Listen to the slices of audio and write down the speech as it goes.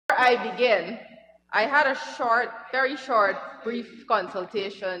I begin, I had a very short, brief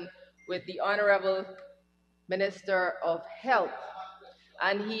consultation with the Honorable Minister of Health,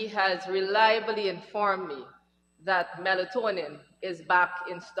 and he has reliably informed me that melatonin is back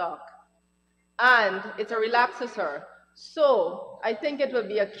in stock. And it's a relaxer, so I think it will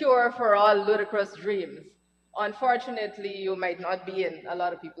be a cure for all ludicrous dreams. Unfortunately, you might not be in a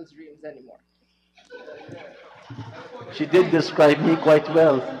lot of people's dreams anymore. She did describe me quite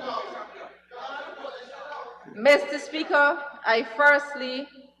well. Mr. Speaker,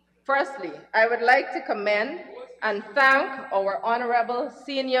 firstly, I would like to commend and thank our Honorable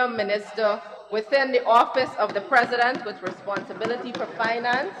Senior Minister within the Office of the President with responsibility for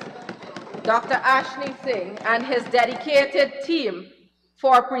finance, Dr. Ashley Singh, and his dedicated team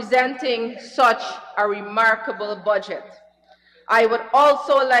for presenting such a remarkable budget. I would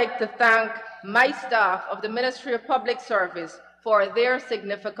also like to thank my staff of the Ministry of Public Service for their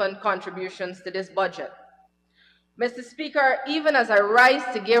significant contributions to this budget. Mr. Speaker, even as I rise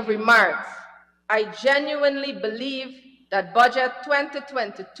to give remarks, I genuinely believe that Budget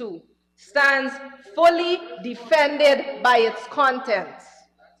 2022 stands fully defended by its contents.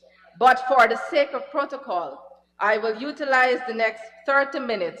 But for the sake of protocol, I will utilize the next 30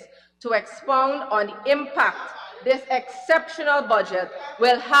 minutes to expound on the impact this exceptional budget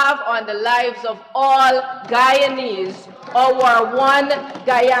will have on the lives of all Guyanese, our one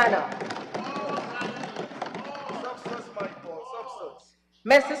Guyana.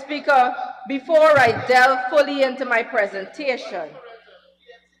 Mr. Speaker, before I delve fully into my presentation,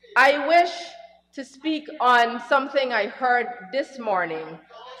 I wish to speak on something I heard this morning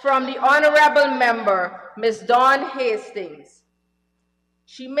from the Honorable Member, Ms. Dawn Hastings.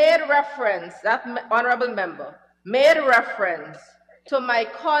 She made reference, that Honorable Member, made reference to my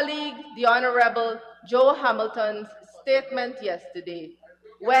colleague, the Honorable Joe Hamilton's statement yesterday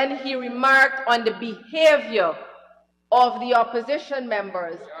when he remarked on the behavior of the opposition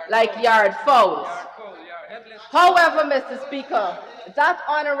members like yard fowls. However, Mr. Speaker, that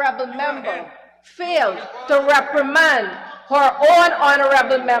honorable member failed to reprimand her own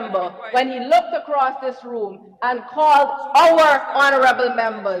honorable member when he looked across this room and called our honorable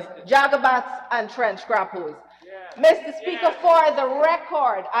members jagabats and trench grapples. Mr. Speaker, for the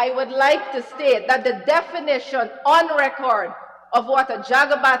record, I would like to state that the definition on record of what a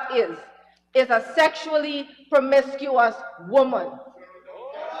jagabat is a sexually promiscuous woman.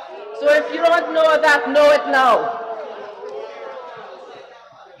 So if you don't know that, know it now.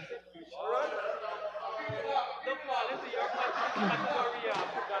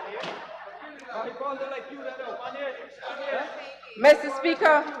 Mr.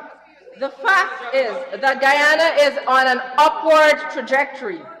 Speaker, the fact is that Guyana is on an upward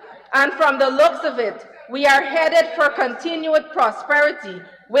trajectory, and from the looks of it, we are headed for continued prosperity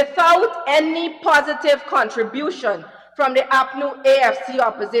without any positive contribution from the APNU AFC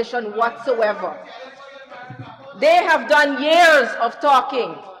opposition whatsoever. They have done years of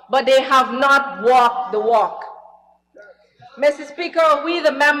talking, but they have not walked the walk. Mr. Speaker, we,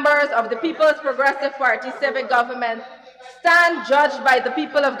 the members of the People's Progressive Party civic government, stand judged by the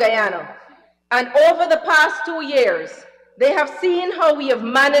people of Guyana. And over the past 2 years, they have seen how we have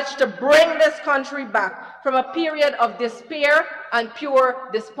managed to bring this country back from a period of despair and pure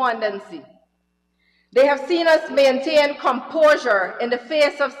despondency. They have seen us maintain composure in the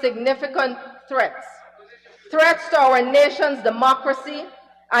face of significant threats to our nation's democracy,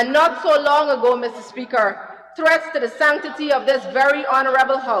 and not so long ago, Mr. Speaker, threats to the sanctity of this very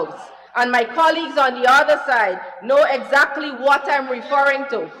honorable House. And my colleagues on the other side know exactly what I'm referring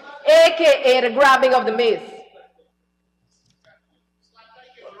to, aka the grabbing of the mace.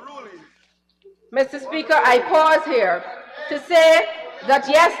 Mr. Speaker, I pause here to say that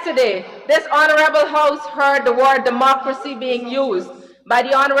yesterday, this honorable House heard the word democracy being used by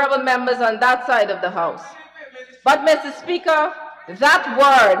the honorable members on that side of the House. But, Mr. Speaker, that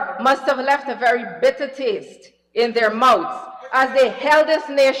word must have left a very bitter taste in their mouths as they held this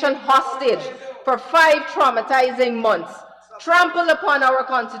nation hostage for 5 traumatizing months, trampled upon our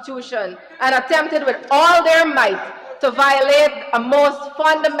Constitution, and attempted with all their might to violate a most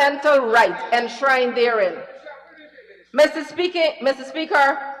fundamental right enshrined therein. Mr.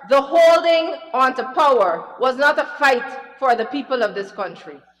 Speaker, the holding onto power was not a fight for the people of this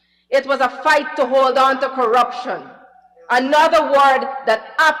country. It was a fight to hold on to corruption, another word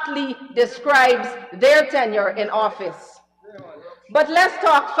that aptly describes their tenure in office. But let's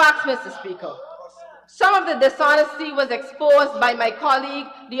talk facts, Mr. Speaker. Some of the dishonesty was exposed by my colleague,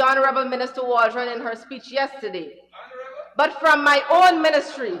 the Honorable Minister Waldron, in her speech yesterday. But from my own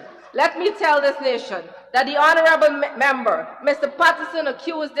ministry, let me tell this nation that the honorable member, Mr. Patterson,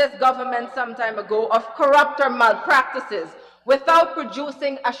 accused this government some time ago of corrupt or malpractices without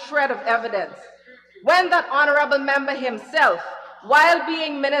producing a shred of evidence, when that honorable member himself, while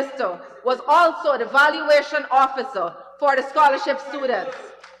being minister, was also the valuation officer for the scholarship students.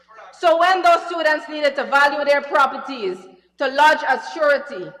 So when those students needed to value their properties to lodge as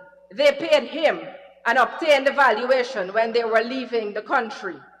surety, they paid him and obtained the valuation when they were leaving the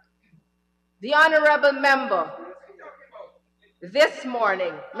country. The honorable member this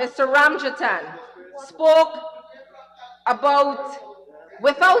morning, Mr. Ramjatan, spoke about,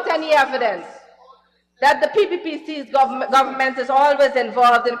 without any evidence, that the PPPC's government is always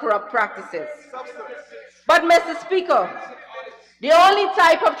involved in corrupt practices. But, Mr. Speaker, the only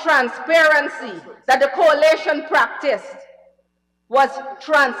type of transparency that the coalition practiced was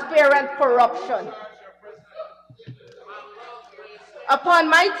transparent corruption. Upon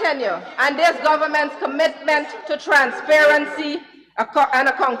my tenure and this government's commitment to transparency and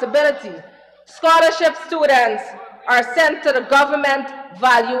accountability, scholarship students are sent to the government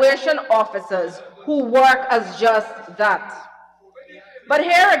valuation officers who work as just that. But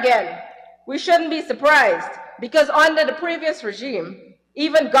here again, we shouldn't be surprised, because under the previous regime,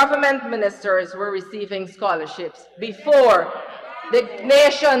 even government ministers were receiving scholarships before the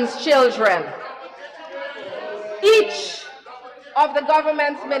nation's children. Each of the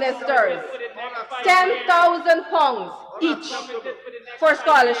government's ministers, £10,000 each for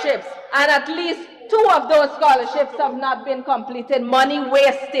scholarships, and at least 2 of those scholarships have not been completed, money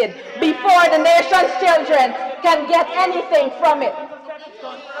wasted before the nation's children can get anything from it.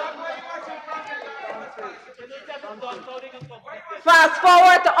 Fast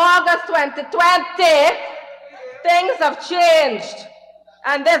forward to August 2020, things have changed,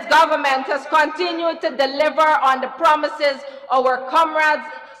 and this government has continued to deliver on the promises our comrades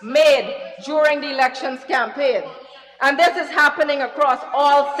made during the elections campaign. And this is happening across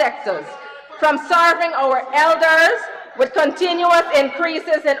all sectors, from serving our elders with continuous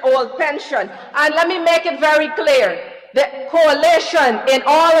increases in old pension. And let me make it very clear, the coalition in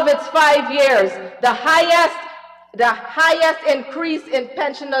all of its 5 years, the highest increase in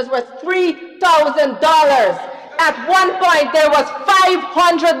pensioners was $3,000. At one point, there was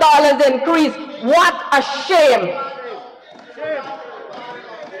 $500 increase. What a shame.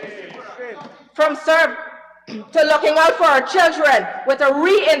 From to looking out for our children with a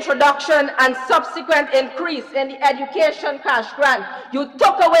reintroduction and subsequent increase in the education cash grant. You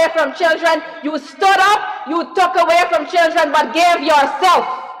took away from children, you stood up, you took away from children, but gave yourself.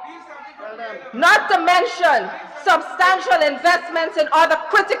 Not to mention substantial investments in other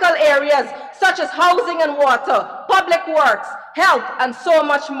critical areas such as housing and water, public works, health, and so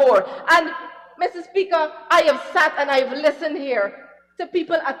much more. And, Mr. Speaker, I have sat and I have listened here to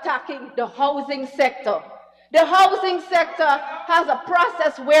people attacking the housing sector. The housing sector has a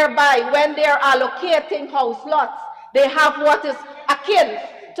process whereby when they are allocating house lots, they have what is akin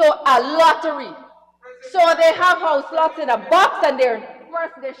to a lottery. So they have house lots in a box and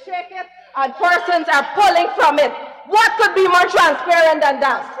first they shake it and persons are pulling from it. What could be more transparent than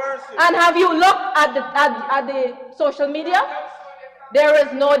that? And have you looked at the social media? There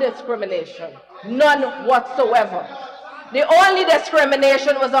is no discrimination, none whatsoever. The only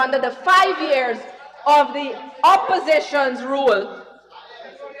discrimination was under the 5 years of the opposition's rule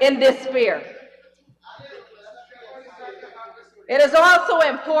in this sphere. It is also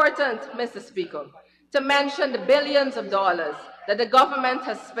important, Mr. Speaker, to mention the billions of dollars that the government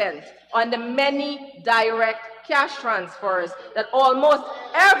has spent on the many direct cash transfers that almost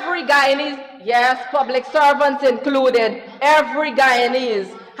every Guyanese, yes, public servants included, every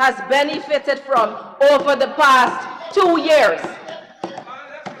Guyanese has benefited from over the past 2 years.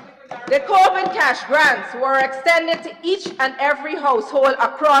 The COVID cash grants were extended to each and every household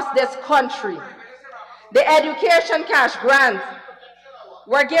across this country. The education cash grants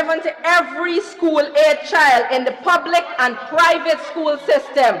were given to every school-age child in the public and private school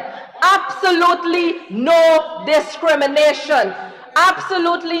system. Absolutely no discrimination.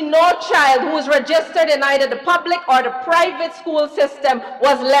 Absolutely no child who is registered in either the public or the private school system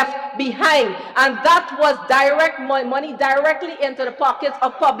was left behind. And that was direct money directly into the pockets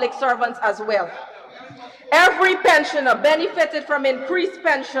of public servants as well. Every pensioner benefited from increased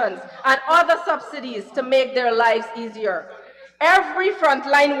pensions and other subsidies to make their lives easier. Every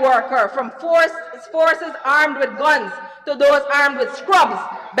frontline worker, from forces armed with guns to those armed with scrubs,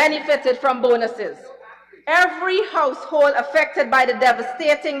 benefited from bonuses. Every household affected by the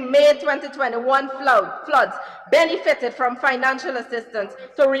devastating May 2021 floods benefited from financial assistance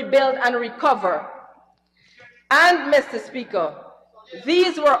to rebuild and recover. And, Mr. Speaker,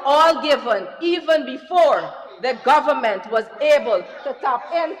 These were all given even before the government was able to tap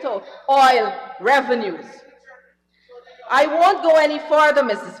into oil revenues. I won't go any further,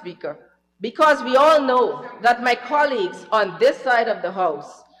 Mr. Speaker, because we all know that my colleagues on this side of the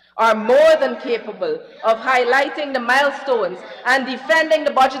House are more than capable of highlighting the milestones and defending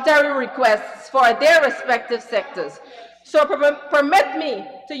the budgetary requests for their respective sectors. So permit me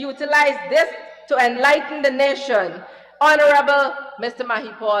to utilize this to enlighten the nation. Honorable Mr.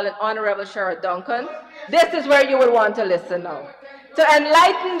 Mahipal and Honorable Sherrod Duncan, this is where you will want to listen now. To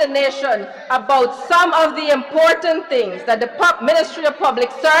enlighten the nation about some of the important things that the Ministry of Public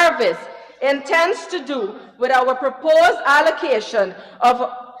Service intends to do with our proposed allocation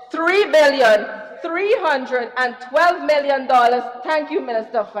of $3,312 million. Thank you,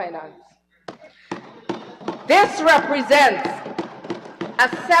 Minister of Finance. This represents a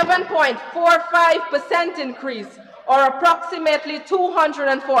 7.45% increase, or approximately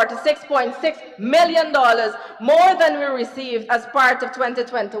 $246.6 million more than we received as part of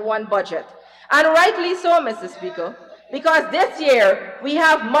 2021 budget. And rightly so, Mr. Speaker, because this year we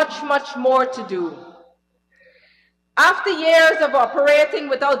have much, much more to do. After years of operating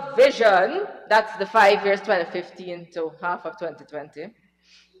without vision, that's the 5 years, 2015 to half of 2020,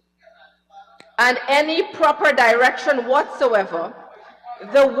 and any proper direction whatsoever,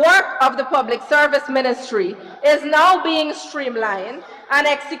 the work of the Public Service Ministry is now being streamlined and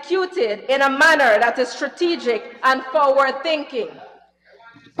executed in a manner that is strategic and forward-thinking.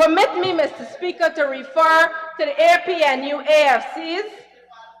 Permit me, Mr. Speaker, to refer to the APNU-AFC's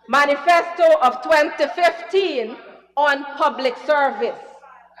manifesto of 2015 on public service.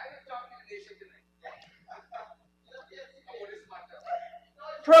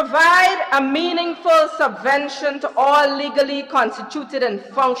 Provide a meaningful subvention to all legally constituted and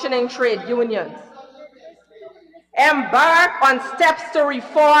functioning trade unions. Embark on steps to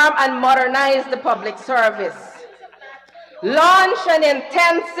reform and modernize the public service. Launch an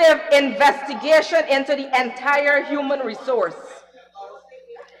intensive investigation into the entire human resource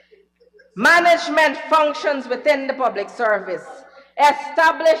management functions within the public service.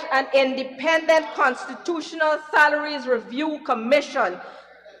 Establish an independent constitutional salaries review commission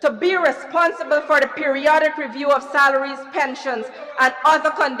to be responsible for the periodic review of salaries, pensions, and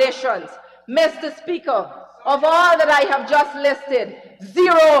other conditions. Mr. Speaker, of all that I have just listed,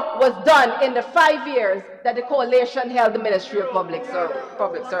 0 was done in the 5 years that the coalition held the Ministry of Public Service.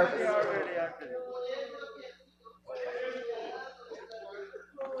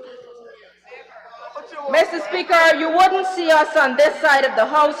 Mr. Speaker, you wouldn't see us on this side of the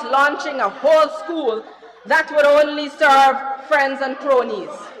House launching a whole school that would only serve friends and cronies.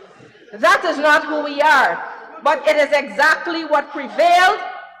 That is not who we are, but it is exactly what prevailed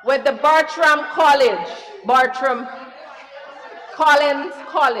with the Bartram College, Bartram Collins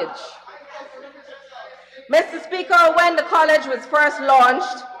College. Mr. Speaker, when the college was first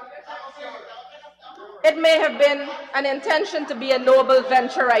launched, it may have been an intention to be a noble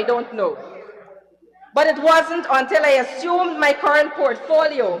venture, I don't know. But it wasn't until I assumed my current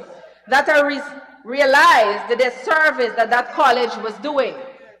portfolio that I realized the disservice that that college was doing.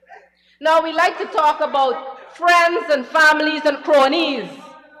 Now, we like to talk about friends and families and cronies.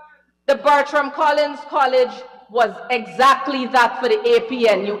 The Bartram Collins College was exactly that for the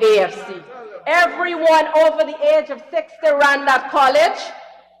APNU AFC. Everyone over the age of 60 ran that college,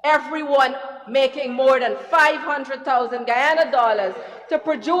 everyone making more than 500,000 Guyana dollars to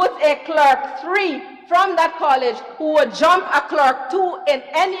produce a clerk 3 from that college who would jump a clerk 2 in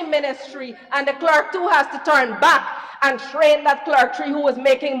any ministry, and the clerk 2 has to turn back and train that clerk 3 who was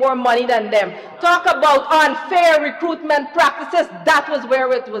making more money than them. Talk about unfair recruitment practices, that was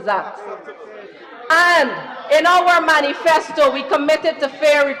where it was at. And in our manifesto, we committed to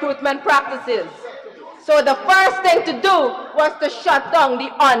fair recruitment practices. So the first thing to do was to shut down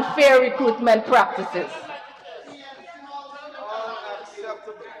the unfair recruitment practices.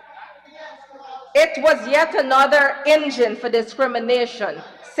 It was yet another engine for discrimination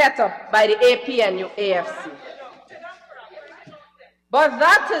set up by the APNU AFC. But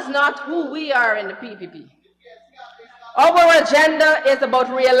that is not who we are in the PPP. Our agenda is about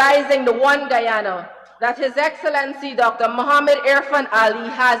realizing the one Guyana that His Excellency Dr. Mohammed Irfan Ali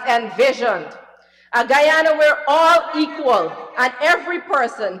has envisioned. A Guyana where all equal and every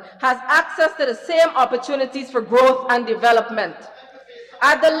person has access to the same opportunities for growth and development.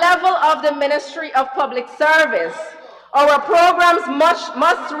 At the level of the Ministry of Public Service, our programs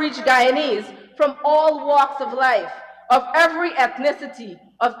must reach Guyanese from all walks of life, of every ethnicity,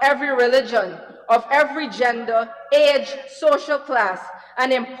 of every religion, of every gender, age, social class,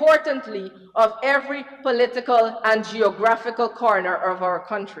 and importantly, of every political and geographical corner of our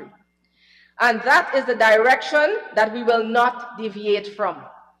country. And that is the direction that we will not deviate from,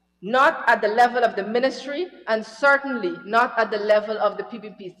 not at the level of the ministry and certainly not at the level of the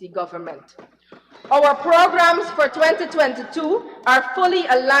PPPC government. Our programs for 2022 are fully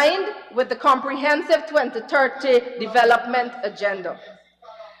aligned with the comprehensive 2030 development agenda.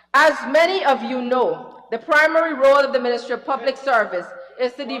 As many of you know, the primary role of the Ministry of Public Service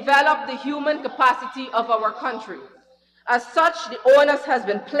is to develop the human capacity of our country. As such, the onus has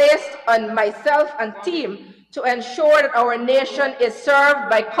been placed on myself and team to ensure that our nation is served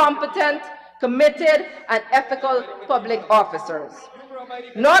by competent, committed, and ethical public officers.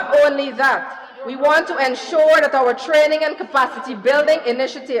 Not only that, we want to ensure that our training and capacity building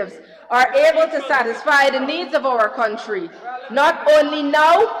initiatives are able to satisfy the needs of our country, not only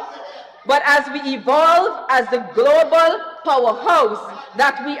now, but as we evolve as the global powerhouse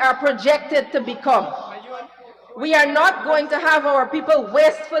that we are projected to become. We are not going to have our people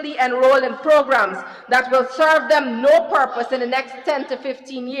wastefully enroll in programs that will serve them no purpose in the next 10 to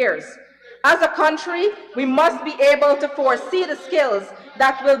 15 years. As a country, we must be able to foresee the skills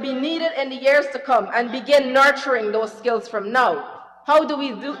that will be needed in the years to come and begin nurturing those skills from now. How do we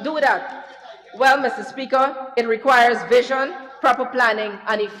do that? Well, Mr. Speaker, it requires vision, proper planning,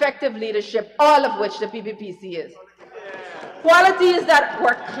 and effective leadership, all of which the PPPC is. Qualities that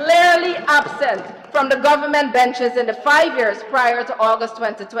were clearly absent from the government benches in the 5 years prior to August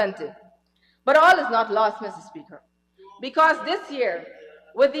 2020. But all is not lost, Mr. Speaker, because this year,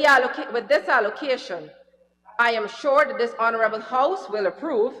 with this allocation, I am sure that this Honorable House will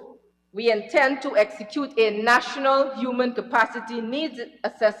approve. We intend to execute a national human capacity needs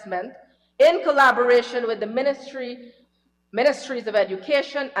assessment in collaboration with the Ministries of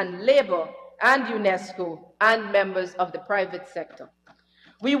Education and Labor and UNESCO and members of the private sector.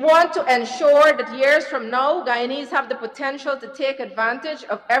 We want to ensure that years from now, Guyanese have the potential to take advantage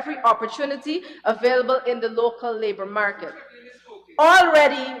of every opportunity available in the local labor market.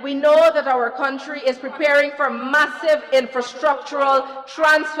 Already, we know that our country is preparing for massive infrastructural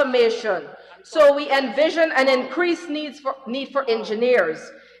transformation. So we envision an increased need for engineers,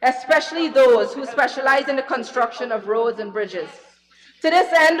 especially those who specialize in the construction of roads and bridges. To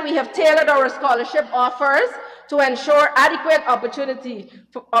this end, we have tailored our scholarship offers to ensure adequate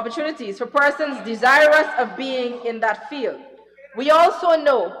opportunities for persons desirous of being in that field. We also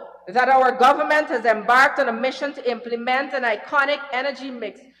know that our government has embarked on a mission to implement an iconic energy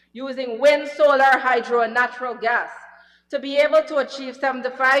mix using wind, solar, hydro, and natural gas to be able to achieve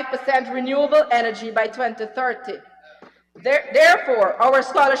 75% renewable energy by 2030. Therefore, our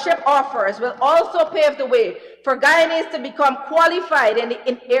scholarship offers will also pave the way for Guyanese to become qualified in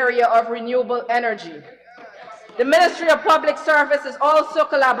the area of renewable energy. The Ministry of Public Service is also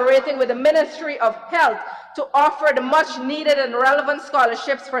collaborating with the Ministry of Health to offer the much needed and relevant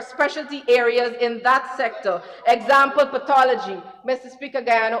scholarships for specialty areas in that sector. Example, pathology. Mr. Speaker,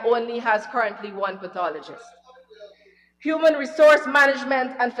 Guyana only has currently one pathologist. Human resource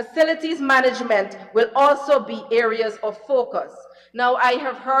management and facilities management will also be areas of focus. Now, I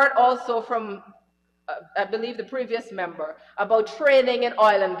have heard also from, I believe, the previous member about training in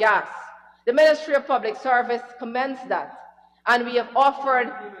oil and gas. The Ministry of Public Service commends that, and we have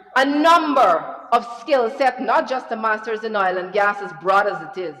offered a number of skill sets, not just a master's in oil and gas, as broad as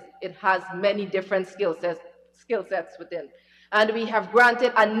it is. It has many different skill sets within. And we have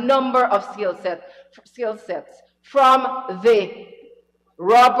granted a number of skill sets from the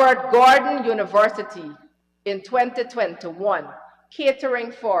Robert Gordon University in 2021,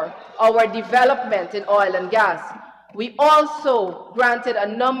 catering for our development in oil and gas. We also granted a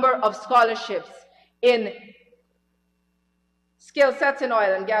number of scholarships in skill sets in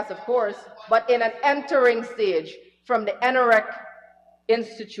oil and gas, of course, but in an entering stage from the NREC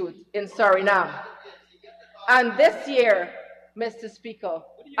Institute in Suriname. And this year, Mr. Speaker,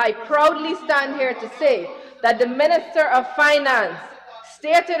 I proudly stand here to say that the Minister of Finance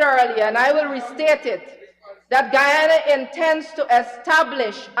stated earlier, and I will restate it, that Guyana intends to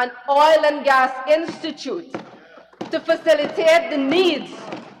establish an oil and gas institute to facilitate the needs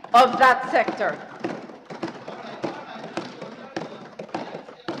of that sector.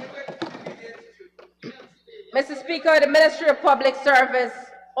 Mr. Speaker, the Ministry of Public Service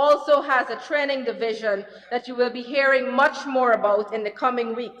also has a training division that you will be hearing much more about in the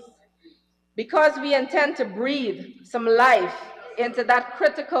coming weeks, because we intend to breathe some life into that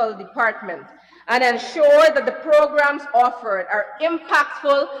critical department and ensure that the programs offered are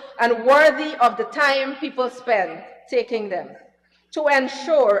impactful and worthy of the time people spend taking them, to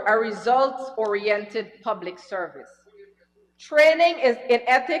ensure a results-oriented public service. Training in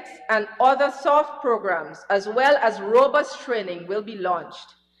ethics and other soft programs, as well as robust training, will be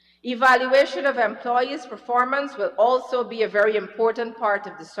launched. Evaluation of employees' performance will also be a very important part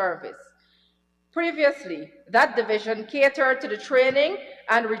of the service. Previously, that division catered to the training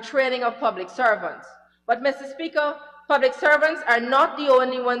and retraining of public servants. But, Mr. Speaker, public servants are not the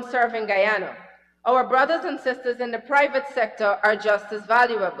only ones serving Guyana. Our brothers and sisters in the private sector are just as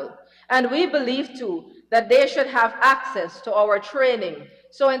valuable. And we believe, too, that they should have access to our training.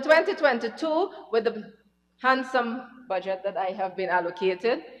 So in 2022, with the handsome budget that I have been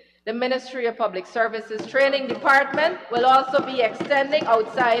allocated, the Ministry of Public Services Training Department will also be extending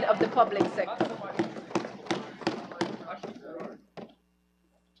outside of the public sector.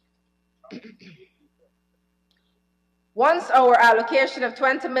 Once our allocation of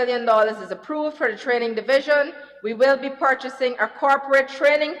 $20 million is approved for the training division, we will be purchasing a corporate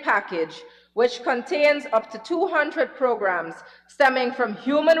training package which contains up to 200 programs stemming from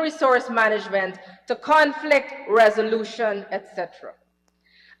human resource management to conflict resolution, etc.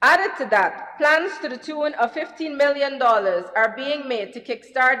 Added to that, plans to the tune of $15 million are being made to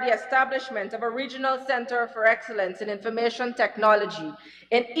kickstart the establishment of a regional center for excellence in information technology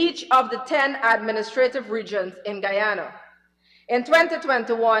in each of the 10 administrative regions in Guyana. In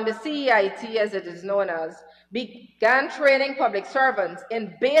 2021, the CEIT, as it is known as, began training public servants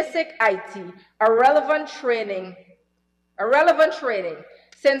in basic IT, a relevant training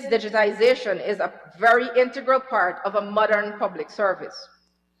since digitization is a very integral part of a modern public service.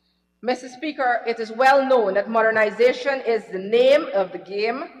 Mr. Speaker, it is well known that modernization is the name of the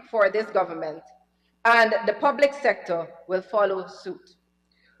game for this government, and the public sector will follow suit.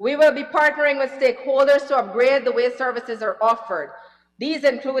 We will be partnering with stakeholders to upgrade the way services are offered. These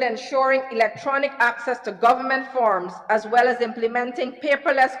include ensuring electronic access to government forms, as well as implementing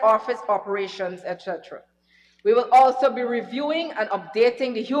paperless office operations, etc. We will also be reviewing and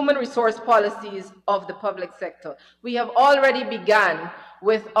updating the human resource policies of the public sector. We have already begun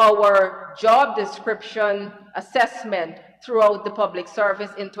with our job description assessment throughout the public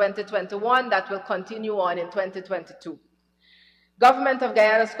service in 2021 that will continue on in 2022. Government of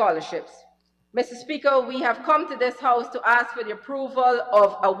Guyana scholarships. Mr. Speaker, we have come to this House to ask for the approval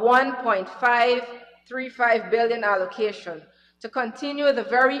of a $1.535 billion allocation to continue the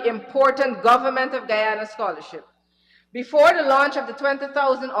very important Government of Guyana scholarship. Before the launch of the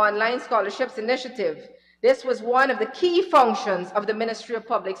 20,000 online scholarships initiative, this was one of the key functions of the Ministry of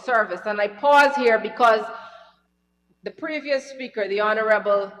Public Service. And I pause here because the previous speaker, the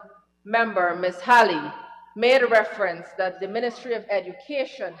Honorable Member, Ms. Halley, made a reference that the Ministry of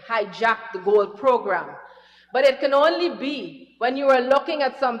Education hijacked the GOLD program. But it can only be when you are looking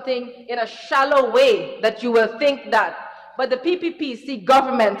at something in a shallow way that you will think that. But the PPPC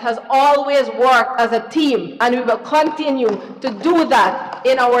government has always worked as a team, and we will continue to do that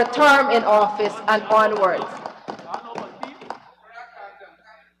in our term in office and onwards.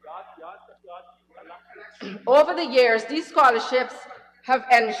 Over the years, these scholarships have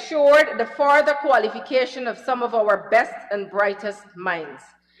ensured the further qualification of some of our best and brightest minds.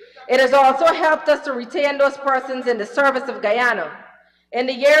 It has also helped us to retain those persons in the service of Guyana. In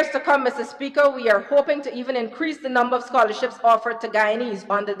the years to come, Mr. Speaker, we are hoping to even increase the number of scholarships offered to Guyanese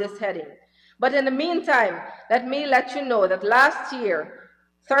under this heading. But in the meantime, let me let you know that last year,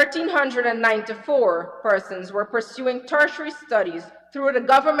 1,394 persons were pursuing tertiary studies through the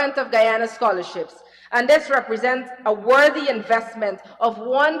Government of Guyana scholarships, and this represents a worthy investment of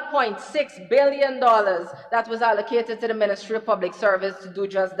 $1.6 billion that was allocated to the Ministry of Public Service to do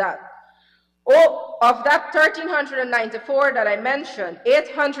just that. Of that 1,394 that I mentioned,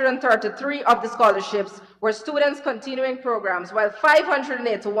 833 of the scholarships were students continuing programs, while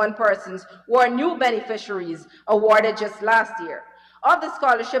 581 persons were new beneficiaries awarded just last year. Of the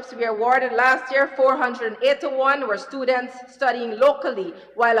scholarships we awarded last year, 481 were students studying locally,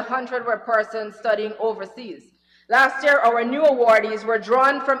 while 100 were persons studying overseas. Last year, our new awardees were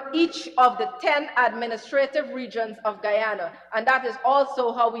drawn from each of the 10 administrative regions of Guyana, and that is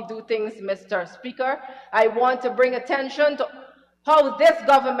also how we do things, Mr. Speaker. I want to bring attention to how this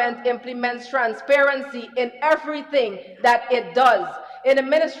government implements transparency in everything that it does. In the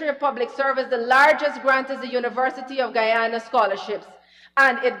Ministry of Public Service, the largest grant is the University of Guyana scholarships,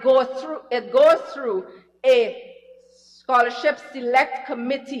 and it goes through a scholarship select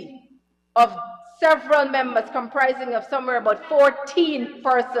committee of several members comprising of somewhere about 14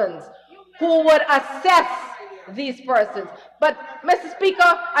 persons who would assess these persons. But, Mr.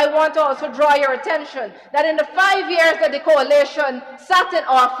 Speaker, I want to also draw your attention that in the 5 years that the coalition sat in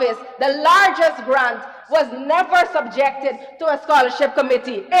office, the largest grant was never subjected to a scholarship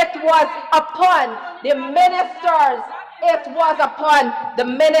committee. It was upon the ministers It was upon the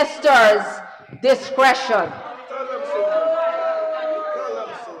minister's discretion.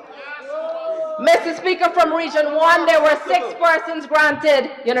 Mr. Speaker, from Region 1, there were 6 persons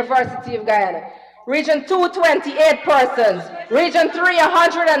granted University of Guyana. Region 2, 28 persons. Region 3,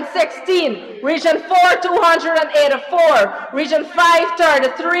 116. Region 4, 284. Region 5,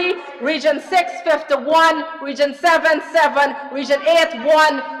 33. Region 6, 51. Region 7, 7. Region 8,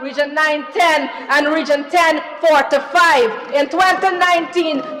 1. Region 9, 10. And Region 10, 45. In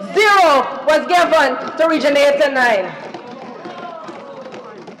 2019, 0 was given to Region 8 and 9.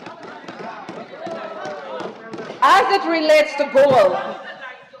 As it relates to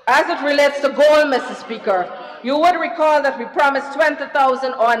goal, Mr. Speaker, you would recall that we promised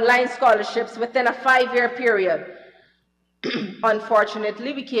 20,000 online scholarships within a 5-year period.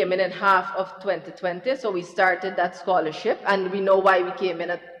 Unfortunately, we came in half of 2020, so we started that scholarship, and we know why we came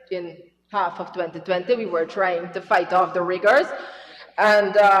in half of 2020. We were trying to fight off the rigors,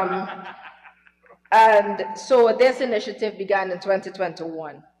 and so this initiative began in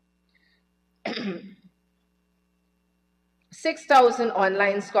 2021. 6,000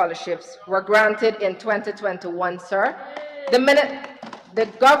 online scholarships were granted in 2021, sir. The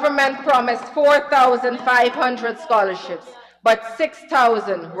government promised 4,500 scholarships, but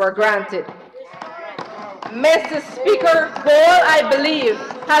 6,000 were granted. Mr. Speaker, GOAL, I believe,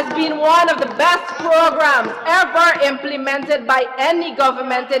 has been one of the best programs ever implemented by any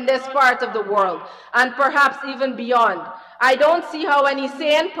government in this part of the world, and perhaps even beyond. I don't see how any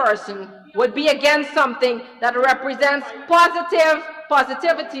sane person would be against something that represents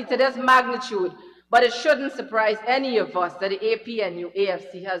positivity to this magnitude, but it shouldn't surprise any of us that the APNU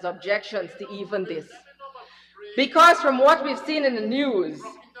AFC has objections to even this. Because from what we've seen in the news,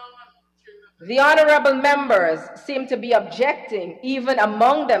 the honorable members seem to be objecting even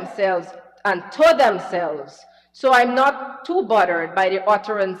among themselves and to themselves. So I'm not too bothered by the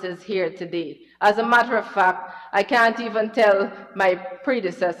utterances here today. As a matter of fact, I can't even tell my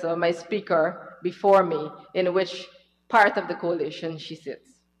predecessor, my speaker before me, in which part of the coalition she sits.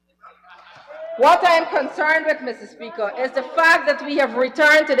 What I am concerned with, Mr. Speaker, is the fact that we have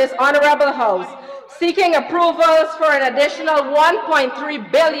returned to this honorable House seeking approvals for an additional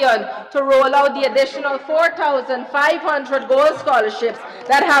 $1.3 billion to roll out the additional 4,500 gold scholarships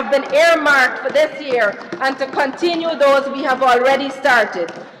that have been earmarked for this year and to continue those we have already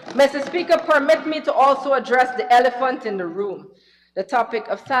started. Mr. Speaker, permit me to also address the elephant in the room, the topic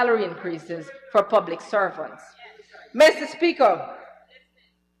of salary increases for public servants. Mr. Speaker,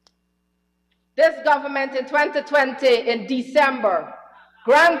 this government in 2020, in December,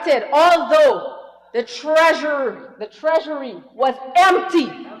 granted, although the treasury was empty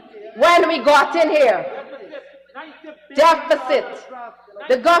when we got in here, deficit,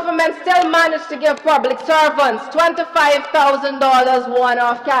 the government still managed to give public servants $25,000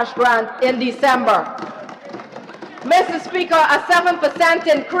 one-off cash grant in December. Mr. Speaker, a 7%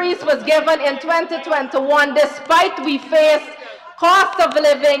 increase was given in 2021 despite we faced cost of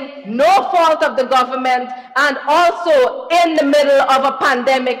living, no fault of the government, and also in the middle of a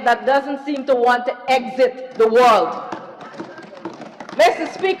pandemic that doesn't seem to want to exit the world. Mr.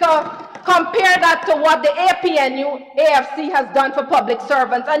 Speaker, compare that to what the APNU AFC has done for public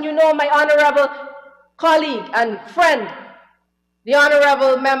servants. And you know, my honorable colleague and friend, the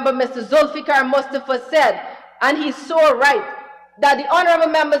honorable member, Mr. Zulfikar Mustafa, said, and he's so right, that the honorable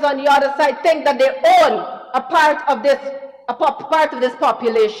members on the other side think that they own a part of this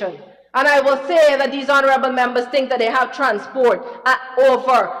population. And I will say that these honorable members think that they have transport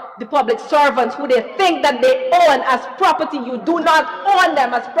over the public servants who they think that they own as property. You do not own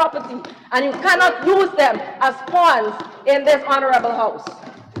them as property, and you cannot use them as pawns in this honorable House.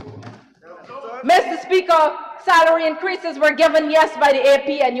 Mr. Speaker, salary increases were given, yes, by the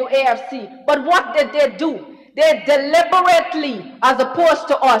APNU AFC, but what did they do? They deliberately, as opposed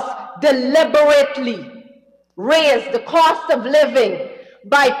to us, deliberately raised the cost of living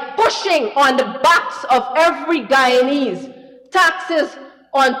by pushing on the backs of every Guyanese taxes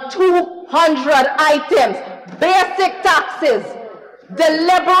on 200 items, basic taxes,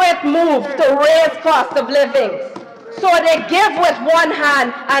 deliberate move to raise cost of living. So they give with one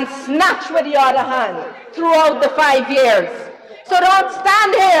hand and snatch with the other hand throughout the 5 years. So don't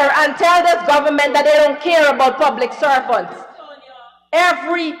stand here and tell this government that they don't care about public servants.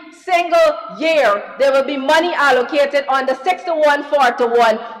 Every single year, there will be money allocated on the 6-to-1,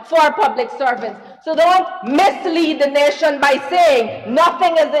 4-to-1 for public servants. So don't mislead the nation by saying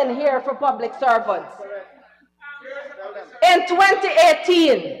nothing is in here for public servants. In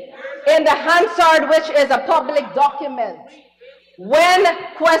 2018, in the Hansard, which is a public document, When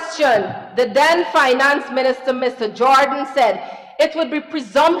questioned, the then Finance Minister, Mr. Jordan, said it would be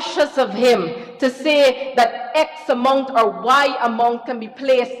presumptuous of him to say that X amount or Y amount can be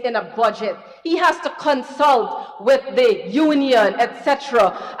placed in a budget. He has to consult with the union,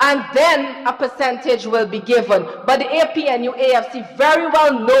 etc., and then a percentage will be given. But the APNU AFC very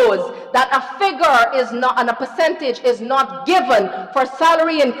well knows that a figure is not, and a percentage is not given for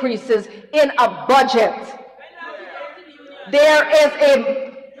salary increases in a budget. There is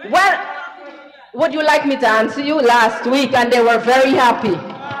a, well, would you like me to answer you? Last week, and they were very happy.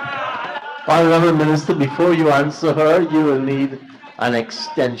 Honorable Minister, before you answer her, you will need an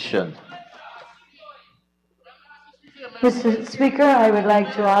extension. Mr. Speaker, I would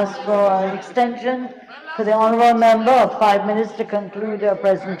like to ask for an extension for the honourable member of 5 minutes to conclude her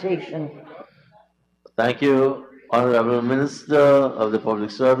presentation. Thank you, Honorable Minister of the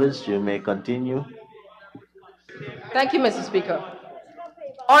Public Service. You may continue. Thank you, Mr. Speaker.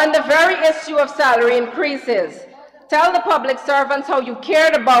 On the very issue of salary increases, tell the public servants how you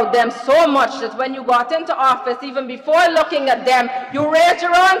cared about them so much that when you got into office, even before looking at them, you raised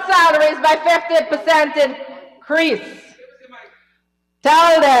your own salaries by 50% increase.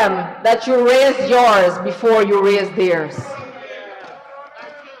 Tell them that you raised yours before you raised theirs.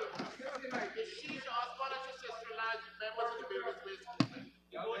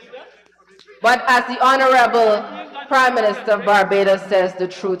 But as the Honorable Prime Minister of Barbados says, the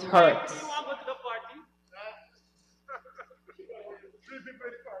truth hurts.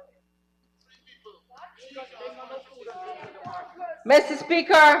 Mr.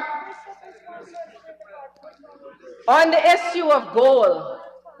 Speaker, on the issue of gold,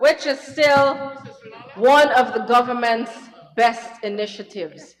 which is still one of the government's best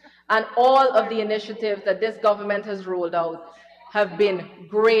initiatives, and all of the initiatives that this government has rolled out have been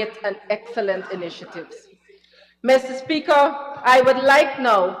great and excellent initiatives. Mr. Speaker, I would like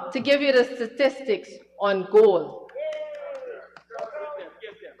now to give you the statistics on gold.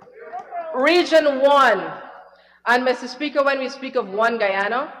 Region 1, and Mr. Speaker, when we speak of One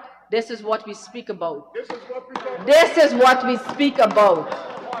Guyana, this is what we speak about. This is what we speak about.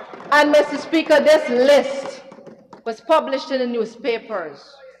 And Mr. Speaker, this list was published in the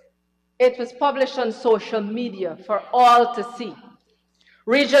newspapers. It was published on social media for all to see.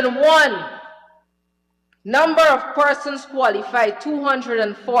 Region 1, number of persons qualified,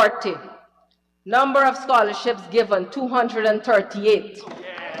 240. Number of scholarships given, 238.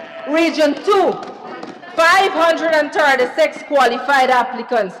 Region 2, 536 qualified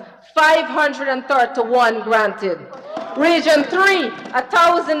applicants, 531 granted. Region 3,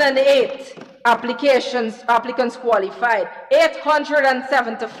 1,008 applicants qualified,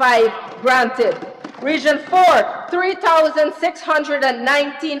 875 granted. Region 4,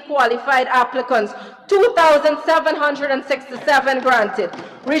 3,619 qualified applicants, 2,767 granted.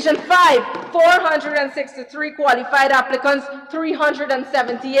 Region 5, 463 qualified applicants,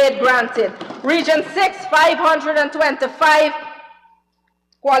 378 granted. Region 6, 525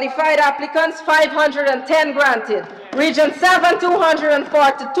 qualified applicants, 510 granted. Region 7,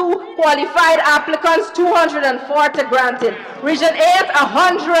 242 qualified applicants, 240 granted. Region 8,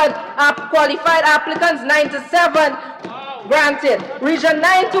 100 qualified applicants, 97 granted. Region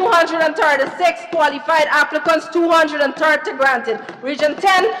 9, 236 qualified applicants, 230 granted. Region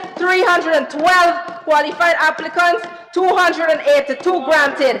 10, 312 qualified applicants, 282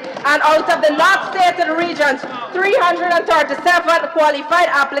 granted. And out of the not stated regions, 337 qualified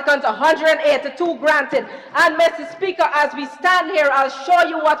applicants, 182 granted. And Mr. Speaker, as we stand here, I'll show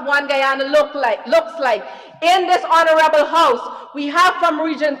you what One Guyana looks like. In this honorable house, we have from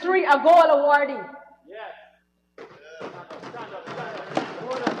Region 3 a gold awardee.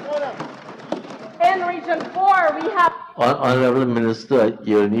 In Region 4, we have... Honorable Minister,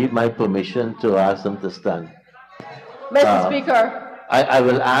 you'll need my permission to ask them to stand. Mr. Speaker. I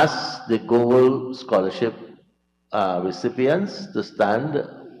will ask the gold scholarship recipients to stand,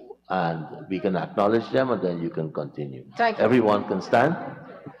 and we can acknowledge them, and then you can continue. Thank you. Everyone can stand.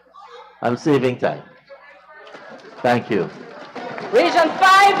 I'm saving time. Thank you. Region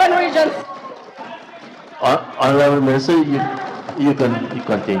 5 and Region... Honorable Minister, you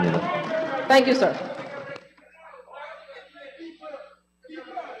continue. Thank you, sir.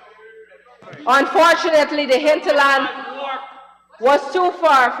 Unfortunately, the hinterland was too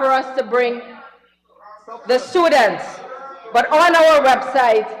far for us to bring the students, but on our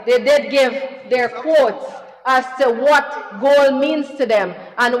website, they did give their quotes as to what gold means to them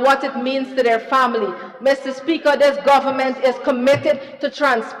and what it means to their family. Mr. Speaker, this government is committed to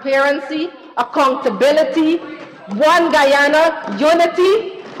transparency, accountability, One Guyana,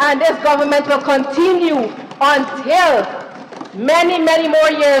 unity, and this government will continue until many, many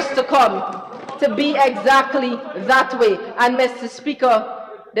more years to come to be exactly that way. And Mr. Speaker,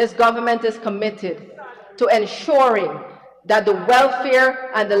 this government is committed to ensuring that the welfare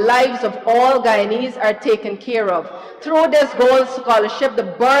and the lives of all Guyanese are taken care of. Through this Gold Scholarship, the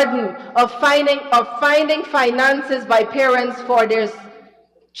burden of finding finances by parents for their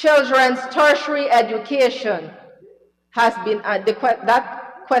children's tertiary education has been,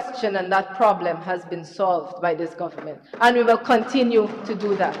 that question and that problem has been solved by this government, and we will continue to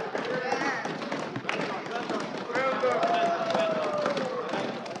do that.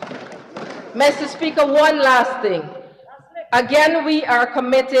 Mr. Speaker, one last thing. Again, we are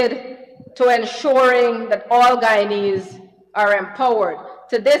committed to ensuring that all Guyanese are empowered.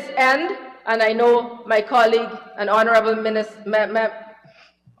 To this end, and I know my colleague and honorable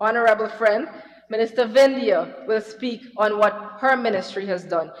friend, Minister Vindia, will speak on what her ministry has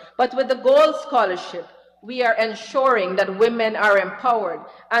done. But with the Gold Scholarship, we are ensuring that women are empowered.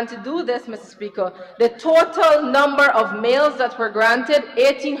 And to do this, Mr. Speaker, the total number of males that were granted,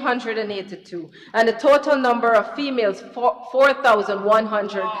 1,882, and the total number of females,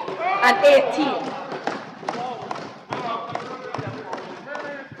 4,118.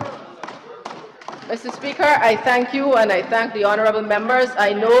 Mr. Speaker, I thank you and I thank the honorable members.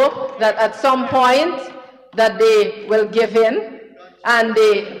 I know that at some point that they will give in, and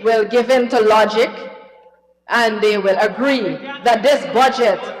they will give in to logic, and they will agree that this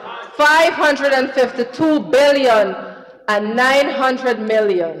budget, 552 billion and 900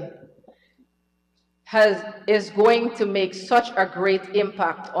 million, is going to make such a great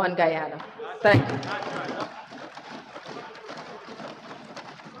impact on Guyana. Thank you.